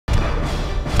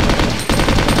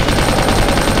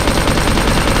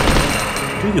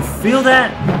Do you feel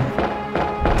that?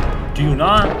 Do you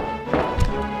not?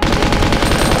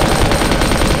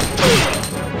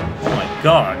 Oh my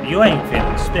god, you ain't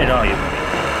feeling spit, are you?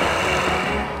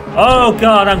 Oh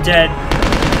god, I'm dead.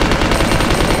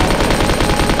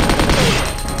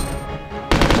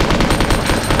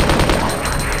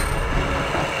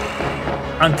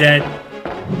 I'm dead.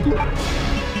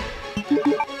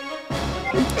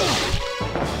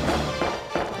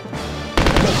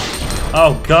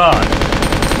 Oh god.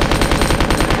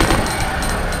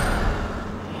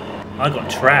 I got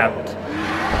trapped.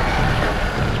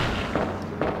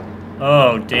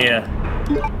 Oh dear.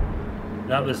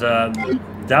 That was bad.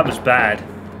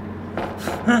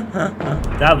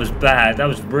 That was bad. That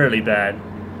was really bad.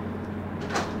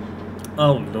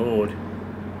 Oh lord.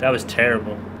 That was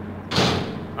terrible.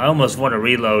 I almost want to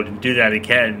reload and do that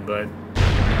again, but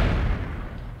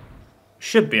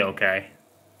should be okay.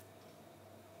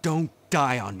 Don't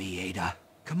die on me, Ada.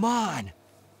 Come on.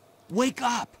 Wake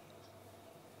up.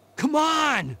 Come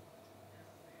on.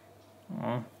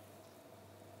 Aw.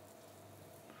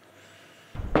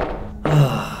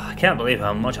 I can't believe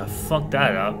how much I fucked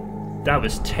that up. That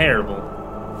was terrible.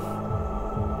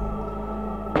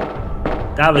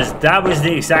 That was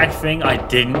the exact thing I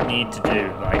didn't need to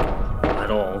do, like,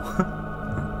 at all.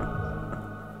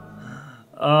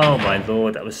 Oh my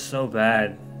lord, that was so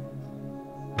bad.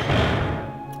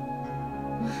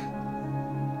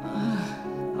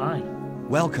 Hi.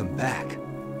 Welcome back.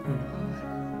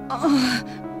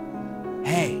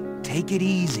 Hey, take it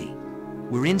easy.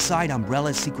 We're inside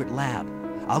Umbrella's secret lab.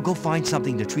 I'll go find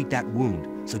something to treat that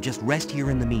wound, so just rest here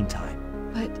in the meantime.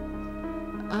 But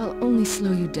I'll only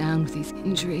slow you down with these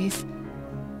injuries.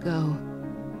 Go.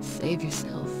 Save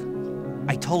yourself.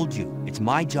 I told you, it's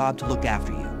my job to look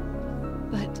after you.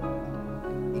 But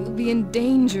you'll be in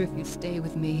danger if you stay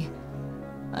with me.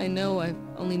 I know I've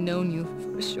only known you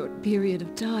for a short period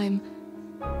of time,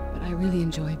 but I really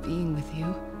enjoy being with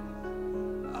you.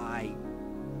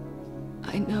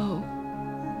 I know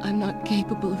I'm not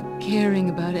capable of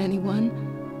caring about anyone,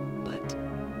 but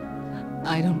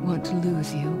I don't want to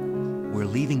lose you. We're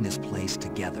leaving this place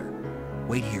together.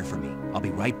 Wait here for me. I'll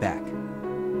be right back.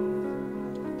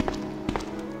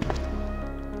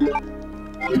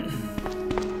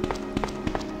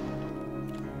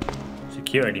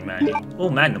 Security manual. Oh,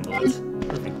 magnum bullets.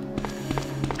 Perfect.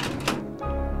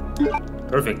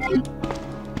 Perfect.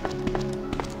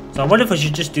 So I wonder if I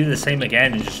should just do the same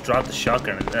again and just drop the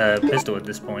shotgun, pistol at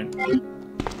this point.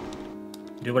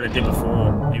 Do what I did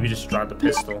before. Maybe just drop the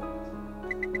pistol.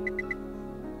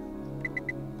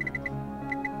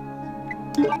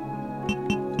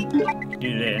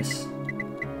 Do this.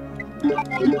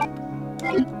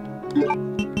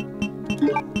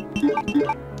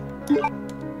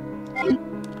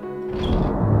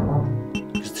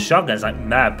 Because the shotgun's like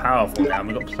mad powerful now.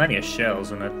 We've got plenty of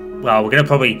shells and well, we're gonna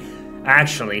probably.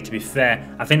 Actually, to be fair,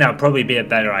 I think that would probably be a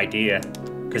better idea.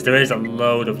 Because there is a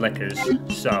load of liquors,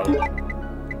 so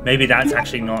maybe that's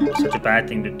actually not such a bad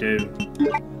thing to do.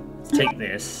 Let's take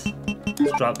this.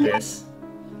 Let's drop this.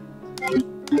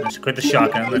 Let's quit the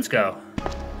shotgun, let's go.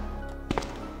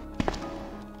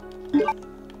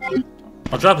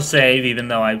 I'll drop a save even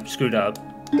though I screwed up.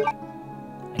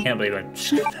 I can't believe I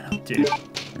screwed that up, dude.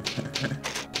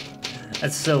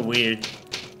 That's so weird.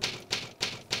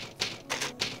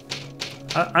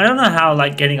 I don't know how,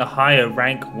 like, getting a higher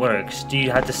rank works. Do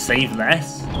you have to save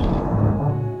less?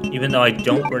 Even though I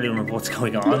don't really remember what's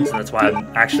going on, so that's why I'm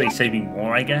actually saving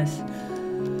more, I guess.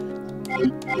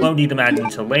 Won't need the mag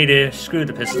until later. Screw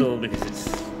the pistol, because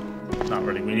it's not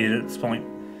really needed at this point.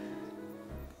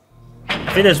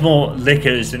 I think there's more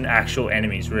lickers than actual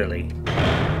enemies, really.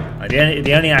 Like,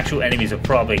 the only actual enemies are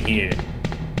probably here.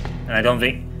 And I don't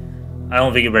think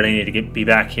you really need to be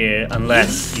back here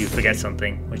unless you forget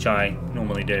something, which I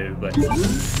normally do, but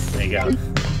there you go.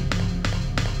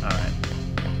 Alright.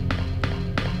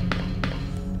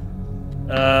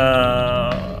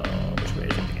 Which way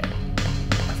is it again?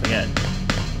 I forget.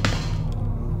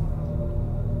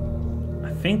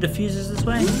 I think the fuse is this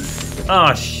way?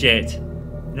 Oh shit.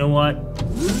 You know what?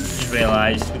 Just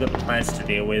realized we've got the plants to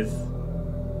deal with.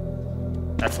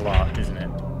 That's a lot, isn't it?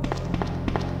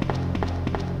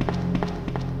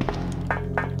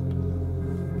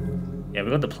 Yeah, we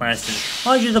got the plants to...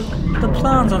 Oh, yeah, the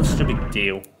plants aren't such a big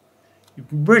deal. You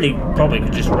really probably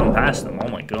could just run past them. Oh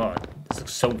my god. This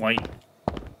looks so white.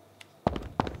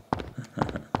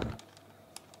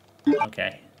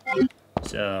 Okay.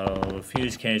 So,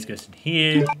 fuse case goes in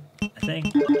here, I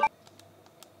think.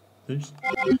 Oops.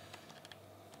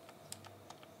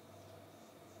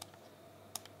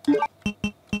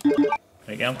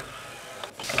 There you go.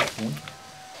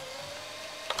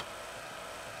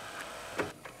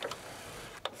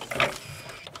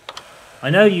 I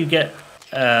know you get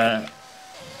a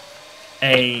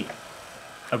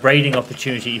raiding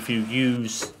opportunity if you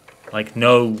use like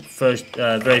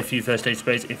very few first aid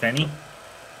sprays, if any.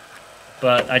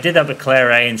 But I did that with Claire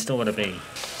A and still got a B.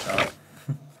 So,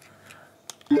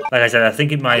 like I said, I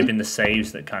think it might have been the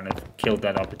saves that kind of killed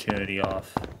that opportunity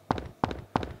off.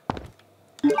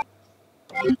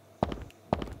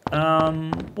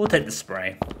 We'll take the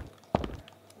spray.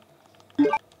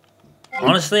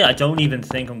 Honestly, I don't even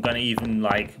think I'm gonna even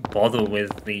like bother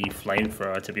with the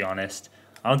flamethrower, to be honest.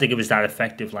 I don't think it was that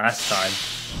effective last time.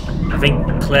 I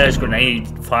think Claire's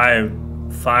fire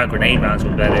grenade rounds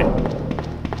were better.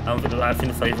 I think the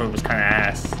flamethrower was kind of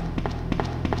ass.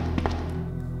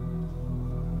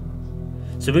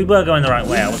 So we were going the right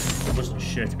way. I wasn't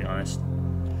sure, to be honest.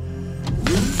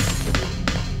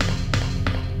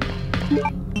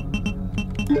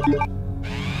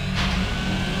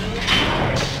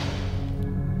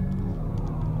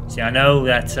 See, I know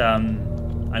that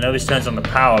I know this turns on the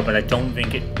power, but I don't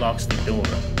think it unlocks the door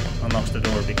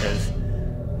because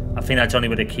I think that's only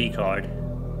with a key card.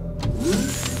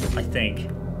 I think.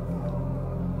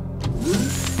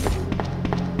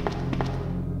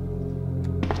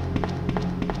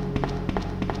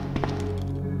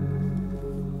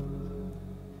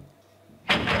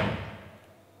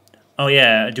 Oh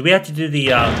yeah, do we have to do the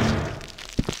do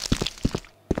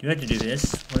we have to do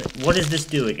this? What does this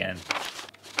do again?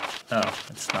 Oh,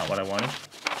 that's not what I wanted.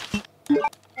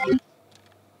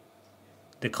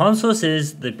 The console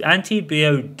is the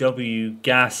anti-BOW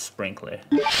gas sprinkler.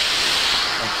 Okay.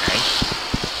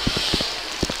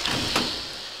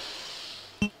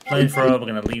 Flamethrower, we're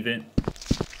gonna leave it.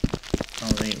 I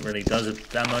don't think it really does it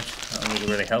that much. I don't think it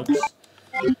really helps.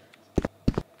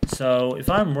 So, if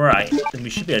I'm right, then we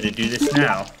should be able to do this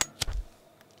now.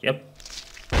 Yep.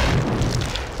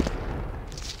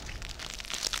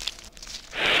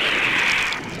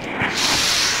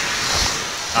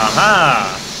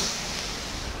 Aha!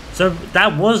 So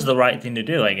that was the right thing to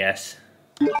do, I guess.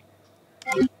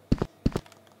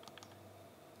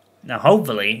 Now,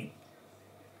 hopefully,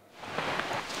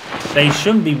 they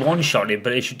shouldn't be one-shotted,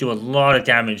 but it should do a lot of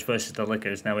damage versus the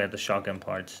lickers. Now we have the shotgun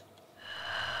parts.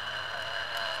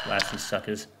 Blast these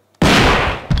suckers.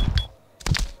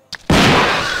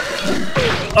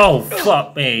 Oh,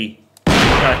 fuck me.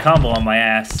 Got a combo on my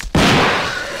ass.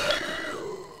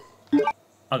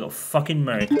 I got fucking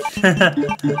murked.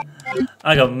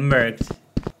 I got murked.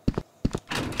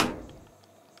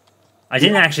 I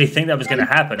didn't actually think that was going to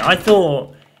happen. I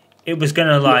thought it was going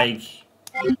to, like,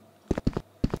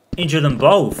 injure them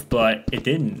both, but it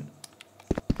didn't.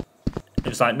 It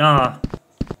was like, nah,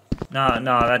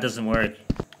 that doesn't work.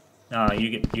 Nah, you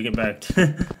get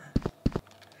murked.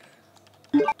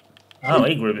 Oh,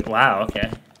 Igor, wow,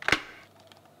 okay.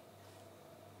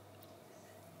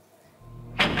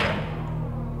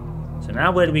 So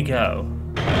now where do we go?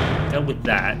 Go with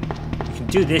that. We can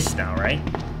do this now, right?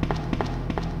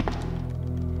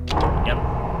 Yep.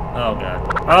 Oh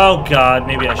god. Oh god,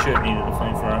 maybe I should have needed the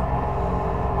flamethrower.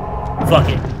 Fuck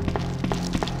it.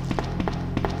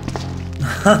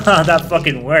 That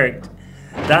fucking worked.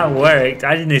 That worked.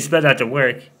 I didn't expect that to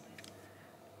work.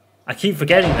 I keep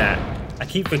forgetting that. I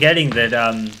keep forgetting that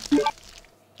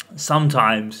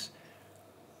sometimes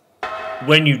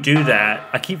when you do that,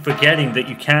 I keep forgetting that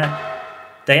you can't.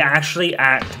 They actually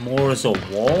act more as a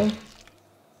wall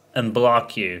and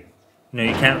block you. You know,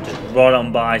 you can't just run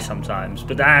on by sometimes,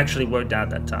 but that actually worked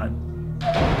out that time.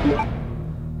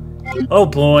 Oh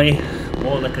boy,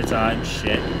 more liquor time,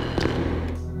 shit.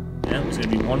 Yeah, there's gonna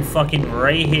be one fucking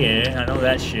right here, I know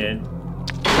that shit.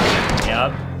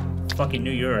 Yup, fucking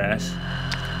knew your ass.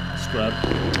 Scrub.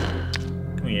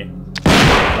 Come here.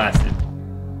 Blasted.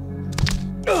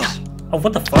 Oh,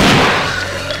 what the fuck?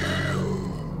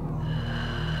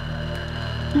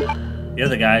 The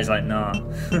other guy's like, nah.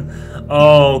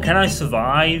 Oh, can I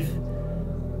survive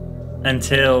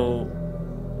until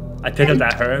I pick up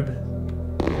that herb?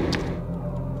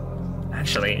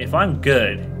 Actually, if I'm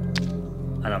good,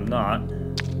 and I'm not,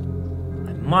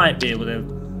 I might be able to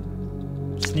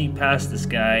sneak past this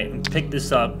guy and pick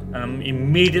this up, and I'm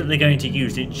immediately going to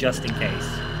use it just in case.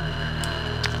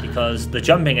 Because the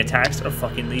jumping attacks are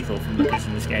fucking lethal from the kids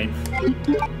in this game.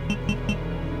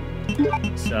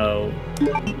 So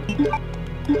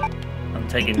I'm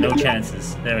taking no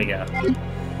chances. There we go.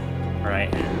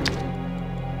 Right.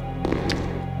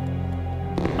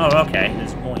 Oh, okay.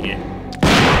 There's more here.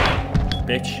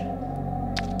 Bitch.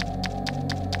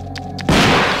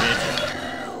 Bitch.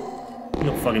 You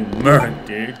got fucking murked,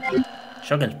 dude.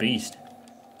 Shotgun's beast.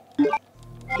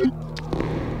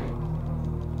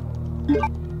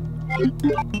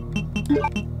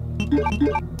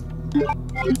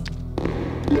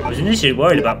 I was initially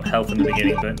worried about health in the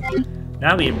beginning, but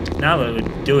now that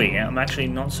we're doing it, I'm actually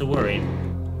not so worried.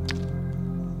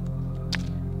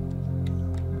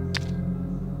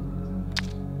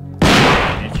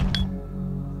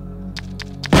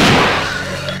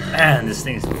 Man, this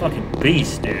thing is a fucking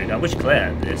beast, dude. I wish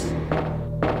Claire had this.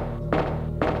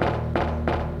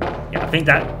 Yeah, I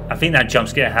think that jump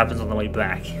scare happens on the way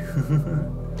back.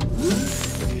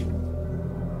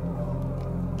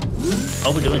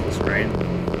 Oh, we're doing this, right?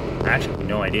 I actually have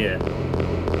no idea.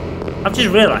 I've just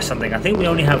realized something. I think we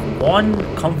only have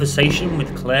one conversation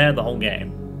with Claire the whole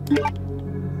game.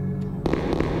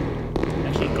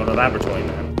 Actually, got a laboratory,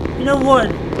 man. You know what?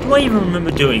 Do I even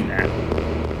remember doing that?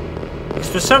 Because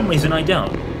for some reason I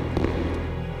don't.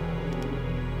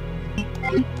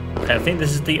 Okay, I think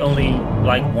this is the only,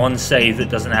 like, one save that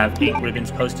doesn't have 8 ribbons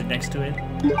posted next to it.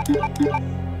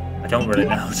 I don't really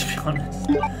know, to be honest.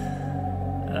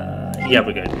 Yeah,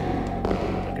 we're good.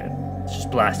 We're good. Let's just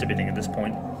blast everything at this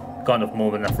point. Got enough,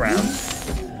 more than enough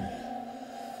rounds.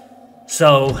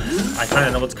 So, I kind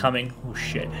of know what's coming. Oh,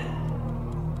 shit.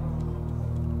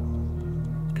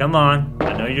 Come on.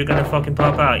 I know you're gonna fucking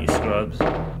pop out, you scrubs.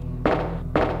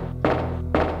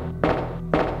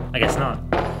 I guess not.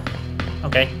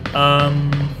 Okay,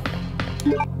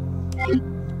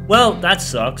 well, that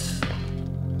sucks.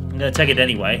 I'm gonna take it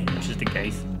anyway, just in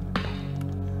case.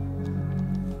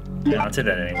 Yeah, I'll take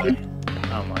that anyway. I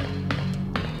don't mind.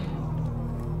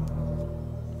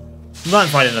 We might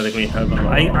find another green herb.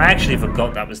 I actually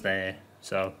forgot that was there,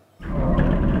 so...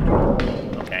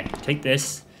 Okay, take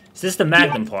this. Is this the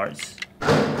magnum parts?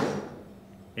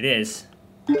 It is.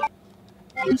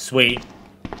 Sweet.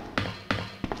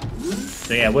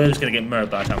 So yeah, we're just gonna get murdered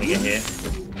by the time we get here.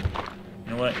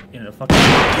 You know what? You know, fucking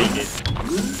take it.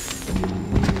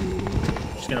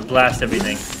 Just gonna blast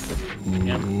everything.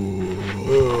 Yeah.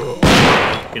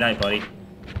 Good night, buddy.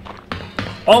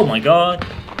 Oh my god!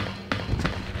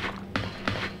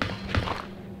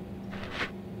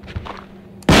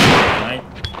 Right.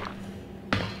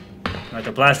 I have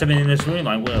to blast everything in this room,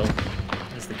 I will.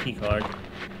 That's the key card.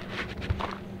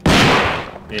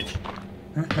 Bitch.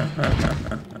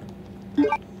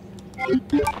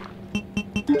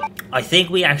 I think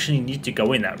we actually need to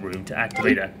go in that room to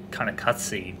activate a kind of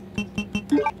cutscene.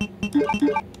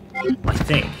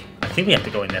 I think we have to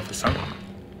go in there for something.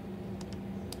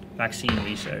 Vaccine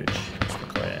research. That's for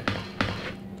Claire.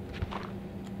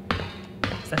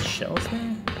 Is that shells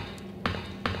there?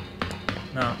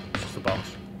 No, it's just a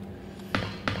box.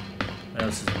 What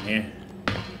else is in here?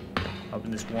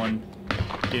 Open this one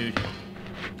dude.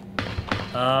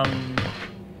 I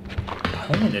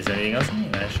don't think there's anything else in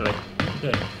here, actually.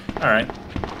 Good. Alright.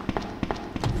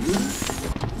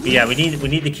 Yeah, we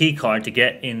need the key card to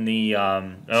get in the,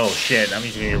 oh shit, that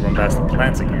means we need to run past the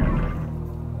plants again.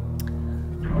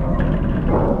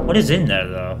 What is in there,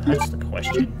 though? That's the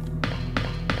question.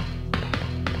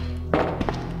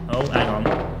 Oh, hang on.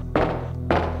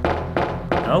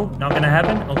 No? Not gonna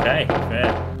happen? Okay,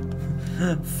 fair.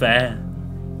 Fair.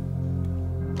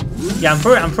 Yeah,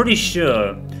 I'm pretty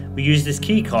sure we use this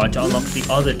key card to unlock the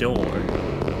other door.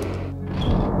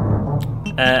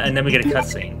 And then we get a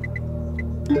cutscene.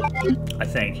 I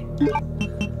think.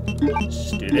 Let's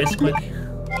just do this quick.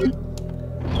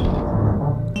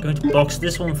 I'm going to box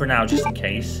this one for now, just in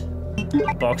case.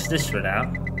 Box this for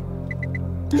now.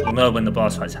 We'll know when the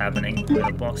boss fight's happening. We're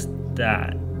gonna box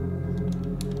that.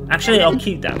 Actually, I'll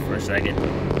keep that for a second.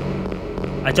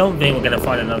 I don't think we're gonna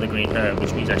find another green herb,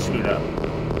 which means I screwed up.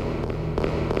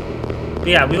 But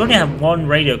yeah, we only have one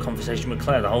radio conversation with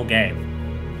Claire the whole game.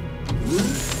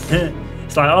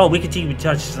 It's like, oh, we can keep in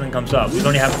touch if something comes up. We've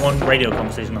only had one radio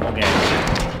conversation the whole game.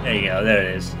 There you go, there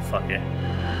it is. Fuck it.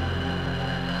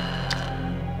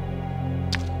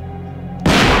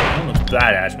 That looks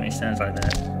badass when he stands like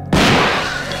that.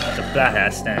 That's a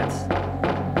badass stance.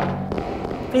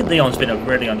 I think Leon's been a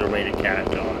really underrated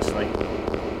character, honestly.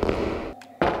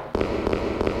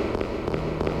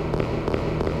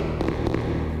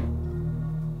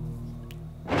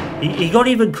 He got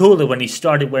even cooler when he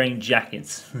started wearing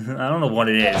jackets. I don't know what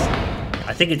it is.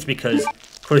 I think it's because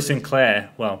Chris and Claire,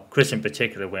 well, Chris in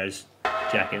particular wears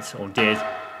jackets, or did.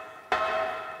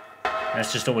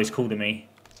 That's just always cool to me.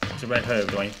 It's a red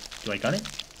herb. Do I got it?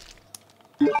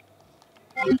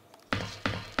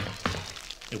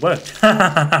 It worked.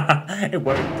 It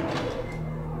worked.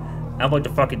 How about the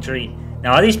fucking tree?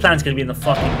 Now, are these plants going to be in the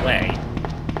fucking way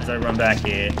as I run back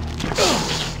here?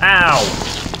 Ow!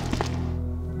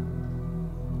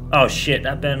 Oh shit,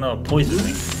 that better not poison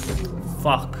me.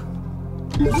 Fuck.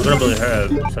 I'm gonna build a herb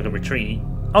so I can retreat.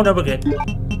 Oh no, we're good.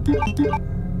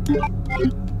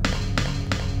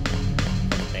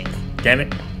 Damn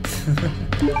it.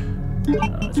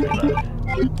 Let's reload.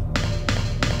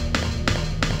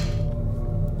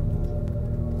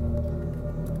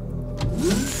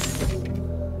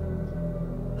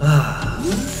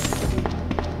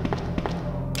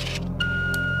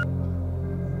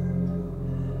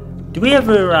 Do we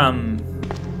ever,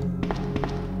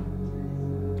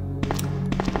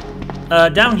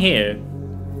 down here,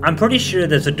 I'm pretty sure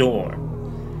there's a door.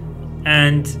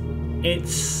 And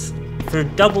it's for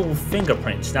double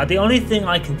fingerprints. Now, the only thing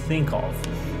I can think of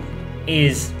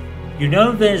is, you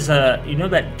know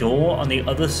that door on the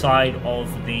other side of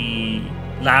the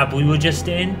lab we were just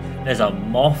in? There's a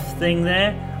moth thing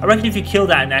there. I reckon if you kill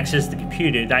that and access the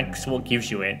computer, that's what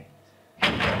gives you it.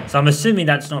 So I'm assuming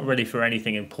that's not really for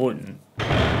anything important.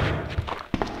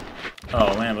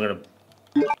 Oh man, we're gonna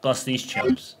bust these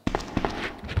chumps.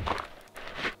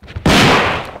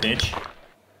 Bitch.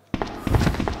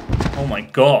 Oh my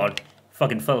god.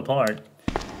 Fucking fell apart.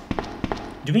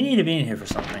 Do we need to be in here for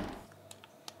something?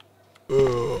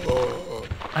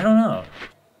 I don't know.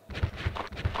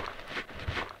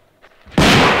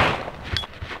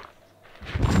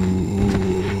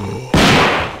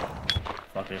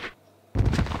 Fuck it.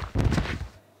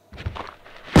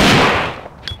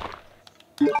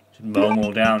 Should mow them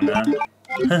all down now.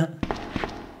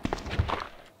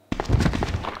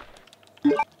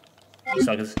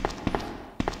 Suckers.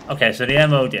 Okay, so the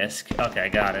ammo disc. Okay,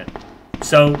 got it.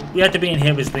 So we have to be in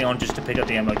here with Leon just to pick up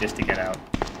the ammo disc to get out.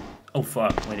 Oh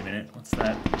fuck, wait a minute. What's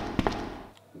that?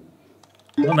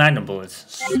 More magnum bullets.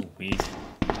 Sweet.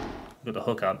 Got the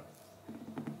hook up.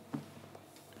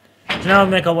 So now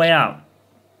we make our way out.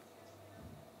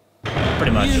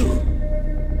 Pretty much.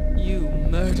 You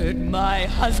murdered my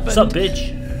husband. What's up,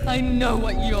 bitch? I know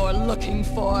what you're looking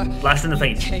for. Blast in the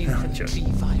face. You came for the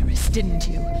G-Virus, didn't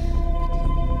you? But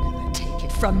you'll never take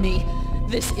it from me.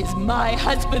 This is my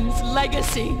husband's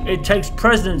legacy. It takes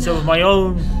precedence over my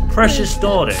own precious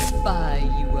daughter. The spy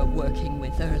you were working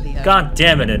with earlier. God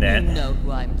damn it, Annette. You know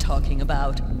who I'm talking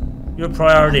about. Your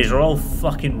priorities are all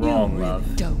fucking wrong, You really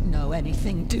love. don't know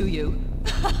anything, do you?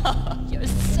 You're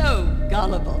so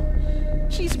gullible.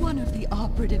 She's one of the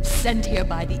operatives sent here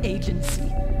by the agency.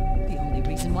 The only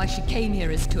reason why she came here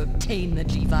is to obtain the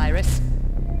G-Virus.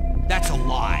 That's a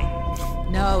lie.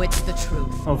 No, it's the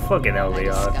truth. Oh, fucking hell, I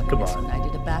Leon. discovered Come this on. when I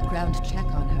did a background check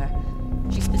on her.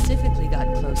 She specifically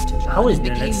got close to John How is and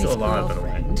Nanette became still his alive, by the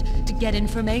way? girlfriend to get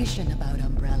information about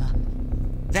Umbrella.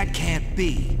 That can't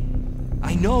be.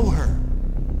 I know her.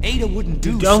 Ada wouldn't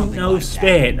do You don't something know like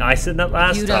Spit. I said that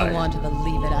last You time. don't want to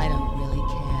believe it, I don't really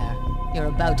care. You're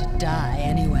about to die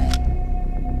anyway.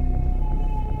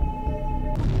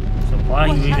 So why are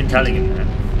What you even happened? telling him that?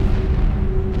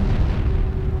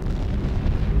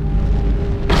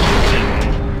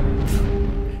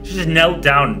 She just knelt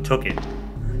down and took it.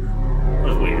 That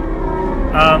was weird.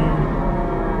 I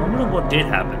wonder what did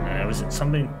happen there. Was it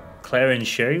something Claire and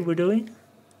Sherry were doing?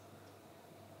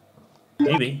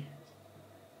 Maybe.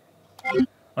 Oh,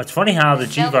 it's funny how the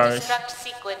G-Virus... Self-destruct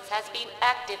sequence has been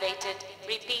activated.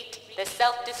 Repeat, the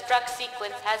self-destruct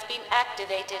sequence has been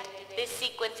activated. This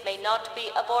sequence may not be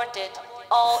aborted.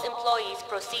 All employees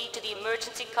proceed to the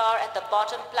emergency car at the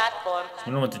bottom platform. I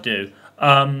don't know what to do.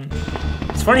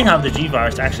 It's funny how the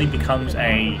G-Virus actually becomes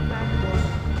a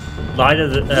lighter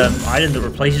item that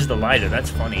replaces the lighter. That's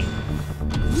funny.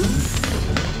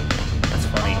 That's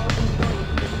funny.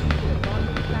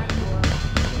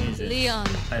 Where is it? Leon,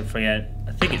 I forget.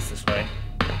 I think it's this way.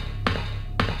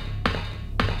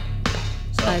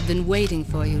 So, I've been waiting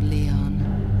for you, Leon.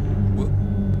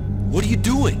 What are you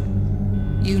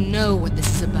doing? You know what this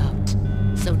is about.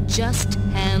 So just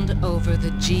hand over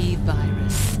the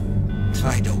G-Virus.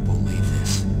 I don't believe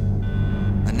this.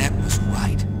 Annette was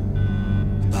right.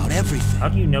 About everything. how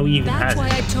do you know he even That's has why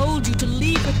it? I told you to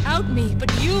leave without me,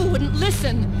 but you wouldn't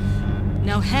listen.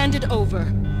 Now hand it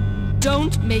over.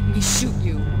 Don't make me shoot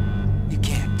you. You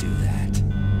can't do that.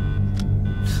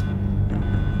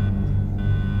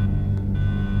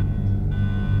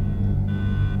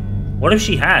 What if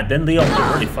she had? Then Leon would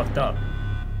have really fucked up.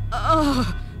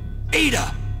 Oh,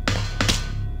 Ada!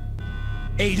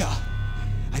 Ada!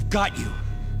 I've got you.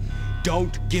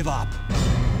 Don't give up.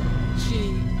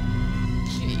 G-Virus.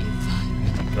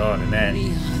 God, and then...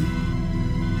 Leon,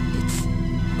 it's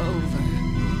over.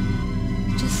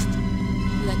 Just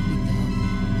let me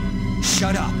go.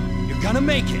 Shut up. You're gonna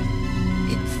make it.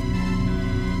 It's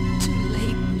too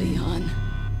late, Leon.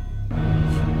 We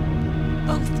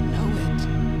both know it.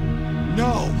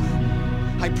 No.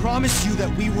 I promised you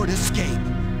that we would escape.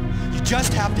 You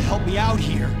just have to help me out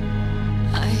here.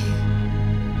 I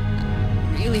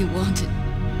really wanted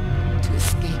to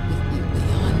escape with you,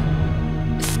 Leon.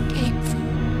 Escape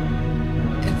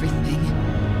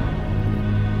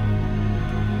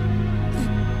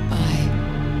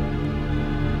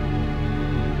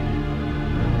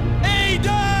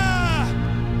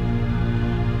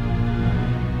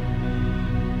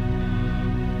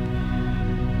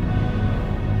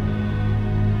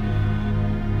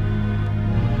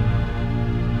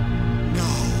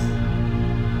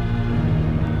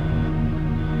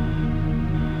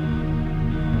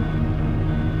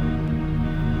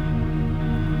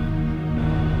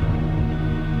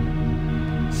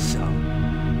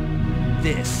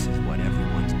This is what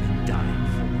everyone's been dying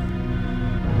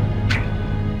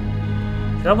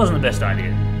for. That wasn't the best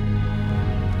idea.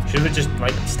 Should have just,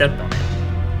 like, stepped on it.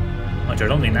 Which I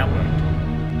don't think that worked.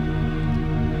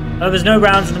 Oh, there's no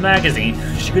rounds in the magazine.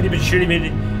 She couldn't even shoot him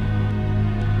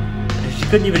She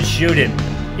couldn't even shoot him,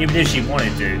 even if she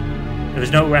wanted to. There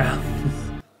was no rounds.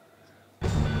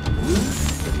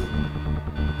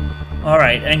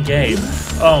 Alright, end game.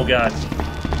 Oh god.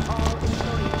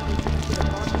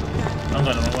 I'm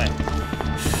going the wrong way.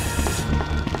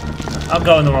 I'm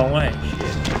going the wrong way.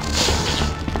 Shit.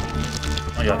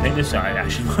 Oh yeah, I think this side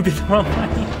actually might be the wrong way.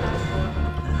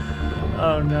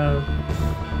 Oh no.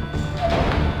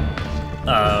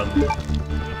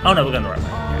 Oh no, we're going the right way.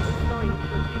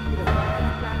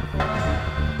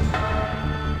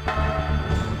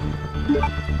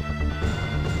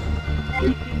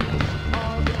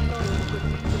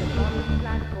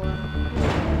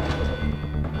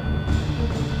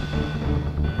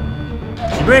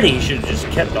 Really, he should have just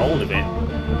kept hold of it.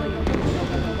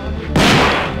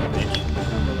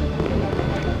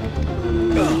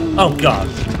 Oh god.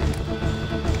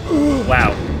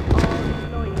 Wow.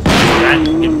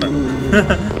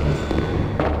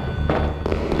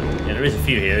 Yeah, there is a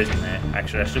few here, isn't there?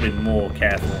 Actually, I should be more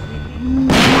careful.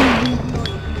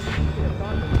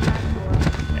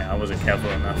 Yeah, I wasn't careful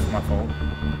enough. My fault.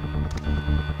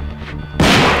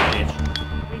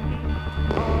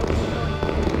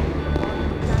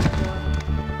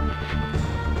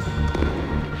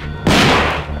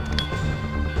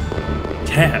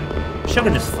 Damn,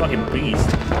 shoving this fucking beast.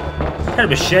 Kind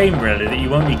of a shame, really, that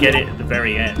you only get it at the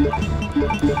very end.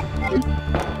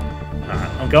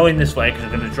 Alright, I'm going this way because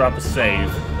I'm going to drop a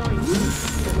save.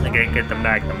 I'm going to get the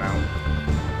Magnum out.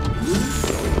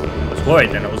 I was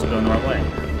worried then I wasn't going the right way.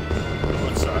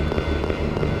 That suck.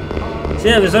 So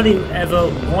yeah, there's only ever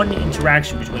one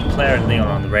interaction between Claire and Leon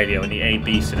on the radio in the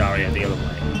A-B scenario the other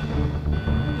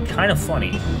way. Kind of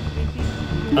funny.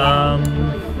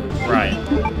 Right.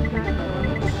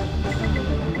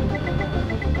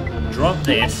 Drop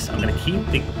this. I'm gonna keep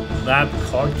the lab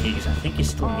card keys. I think you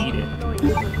still need it.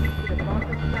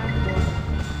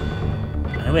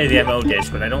 I know where the MO is,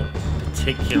 but I don't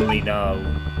particularly know.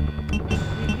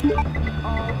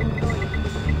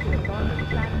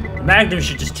 The Magnum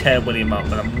should just tear William up,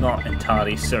 but I'm not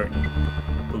entirely certain.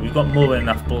 But we've got more than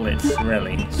enough bullets,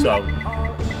 really. So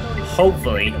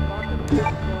hopefully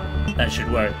that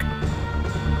should work.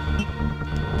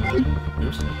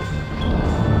 Oops.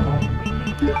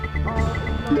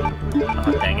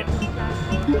 Oh, dang it.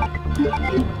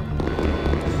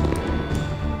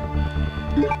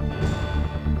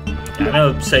 Yeah, I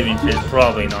know saving is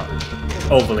probably not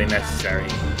overly necessary,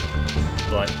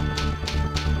 but...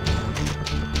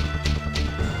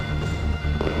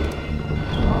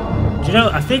 Do you know,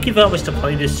 I think if I was to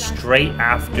play this straight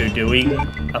after doing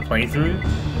a playthrough,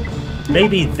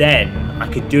 maybe then I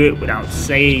could do it without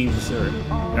saves or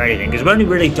anything, because I've only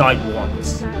really died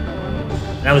once.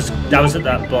 That was at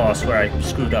that boss where I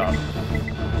screwed up.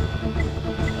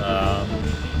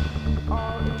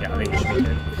 Yeah, I think we should be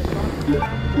good.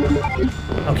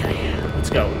 Okay, let's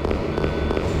go.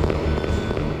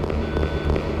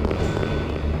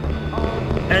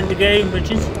 End the game,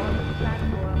 bitches.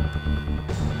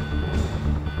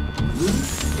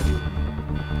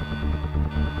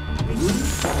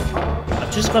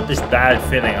 I've just got this bad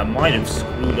feeling I might have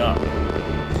screwed up.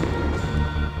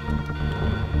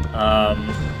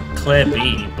 Claire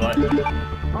B, but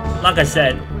like I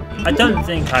said, I don't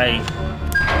think I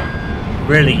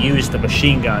really used the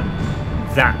machine gun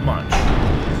that much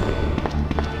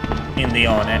in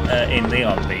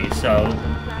Leon B, so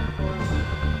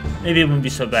maybe it wouldn't be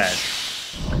so bad.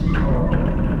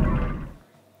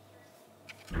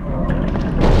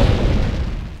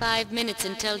 Five minutes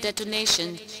until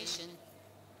detonation.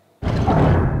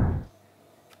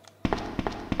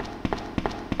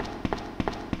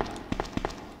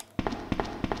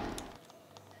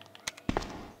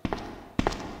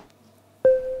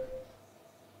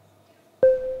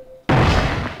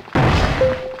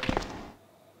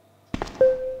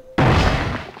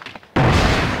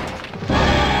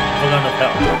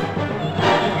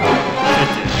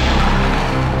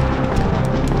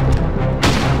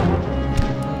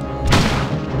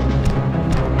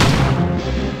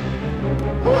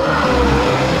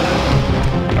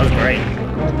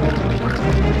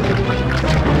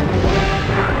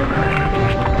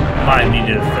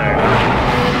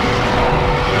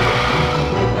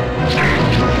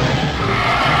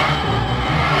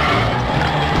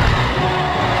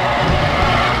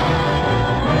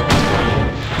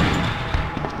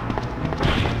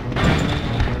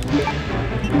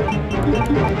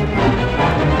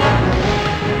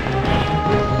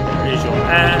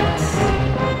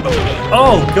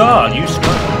 Oh god, you swear.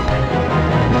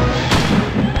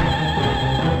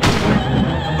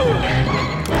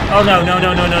 Oh no, no,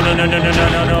 no, no, no, no, no, no, no,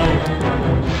 no, no.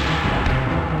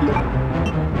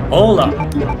 Hold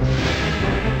up.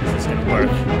 This is gonna work.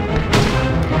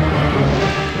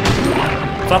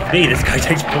 Fuck me, this guy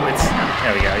takes bullets.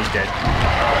 There we go, he's dead.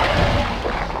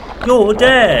 You're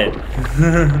dead!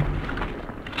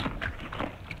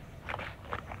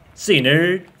 See you,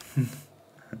 nerd.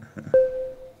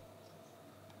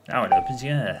 That one opens,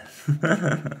 yeah.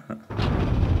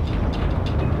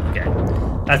 Okay,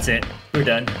 that's it. We're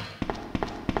done.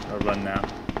 I'll run now.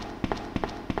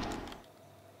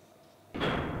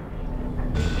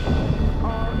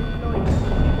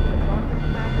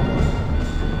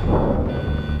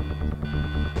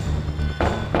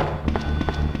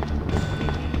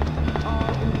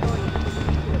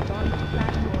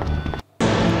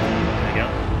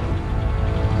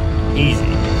 Easy.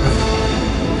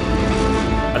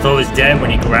 I thought it was dead when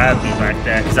he grabbed me back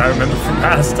there, because I remember from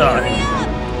last time.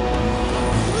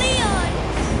 Leon!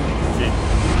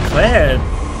 Claire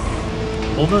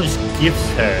almost gives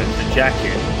her the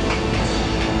jacket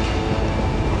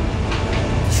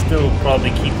to still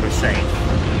probably keep her safe.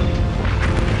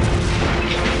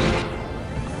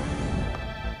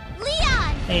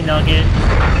 Leon! Hey Nugget.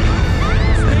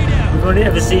 We've only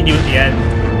ever seen you at the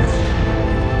end.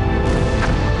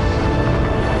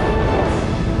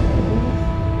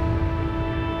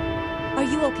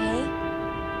 Okay?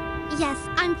 Yes,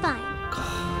 I'm fine.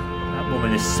 That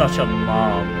woman is such a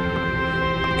mom.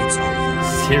 It's over.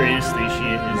 Seriously, she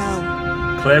is.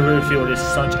 No. Claire Redfield is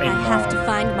such a mom. I have to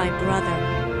find my brother.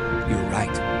 You're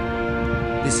right.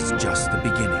 This is just the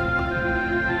beginning.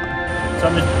 So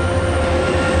was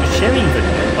Sherry even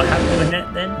know what happened to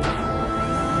Annette then?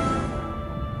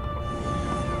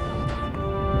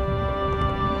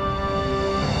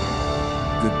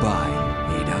 Goodbye,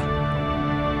 Ada.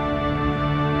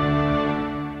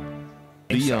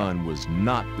 Leon was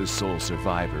not the sole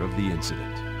survivor of the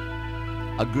incident.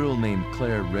 A girl named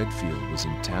Claire Redfield was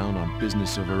in town on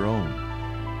business of her own.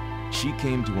 She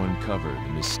came to uncover the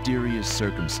mysterious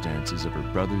circumstances of her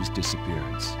brother's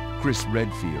disappearance. Chris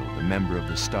Redfield, a member of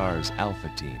the STARS Alpha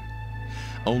team.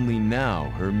 Only now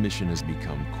her mission has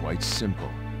become quite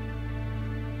simple.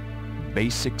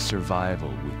 Basic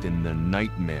survival within the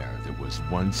nightmare that was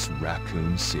once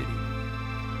Raccoon City.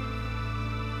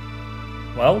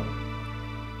 Well,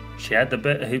 she had the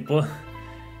bit. It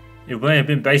may have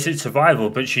been basic survival,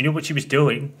 but she knew what she was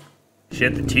doing. She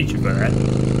had the teacher for that.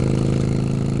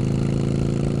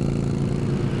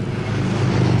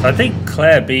 So I think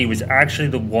Claire B was actually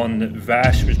the one that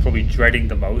Vash was probably dreading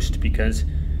the most, because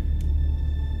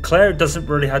Claire doesn't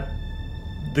really have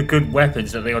the good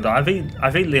weapons that Leon does. I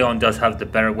think Leon does have the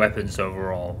better weapons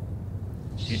overall,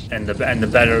 and the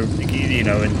better, you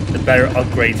know, and the better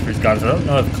upgrades for his guns. I don't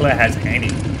know if Claire has any.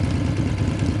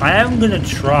 I am gonna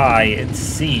try and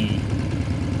see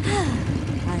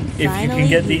if you can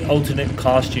get the alternate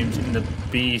costumes in the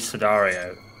B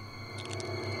scenario.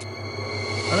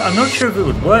 I'm not sure if it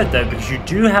would work though, because you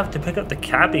do have to pick up the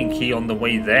cabin key on the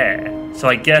way there. So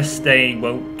I guess they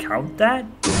won't count that?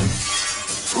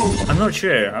 I'm not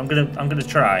sure. I'm gonna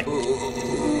try.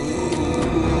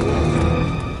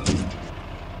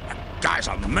 That guy's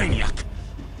a maniac.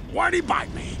 Why'd he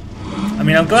bite me? I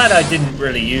mean, I'm glad I didn't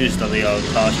really use the Leon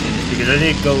costumes, because I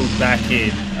did go back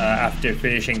in after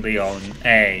finishing Leon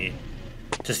A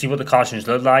to see what the costumes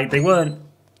looked like. They weren't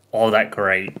all that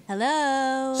great.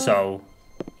 Hello? So,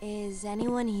 is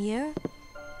anyone here?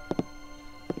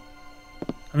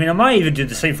 I mean, I might even do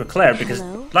the same for Claire, because,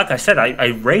 Hello? like I said, I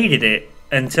rated it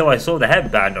until I saw the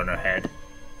headband on her head.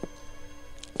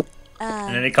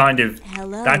 And then it kind of,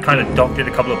 hello? that kind of docked it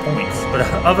a couple of points. But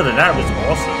other than that, it was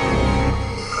awesome.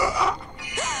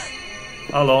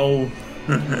 Hello.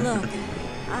 Look,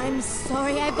 I'm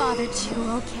sorry I bothered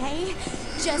you, okay?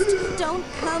 Just don't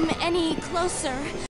come any closer.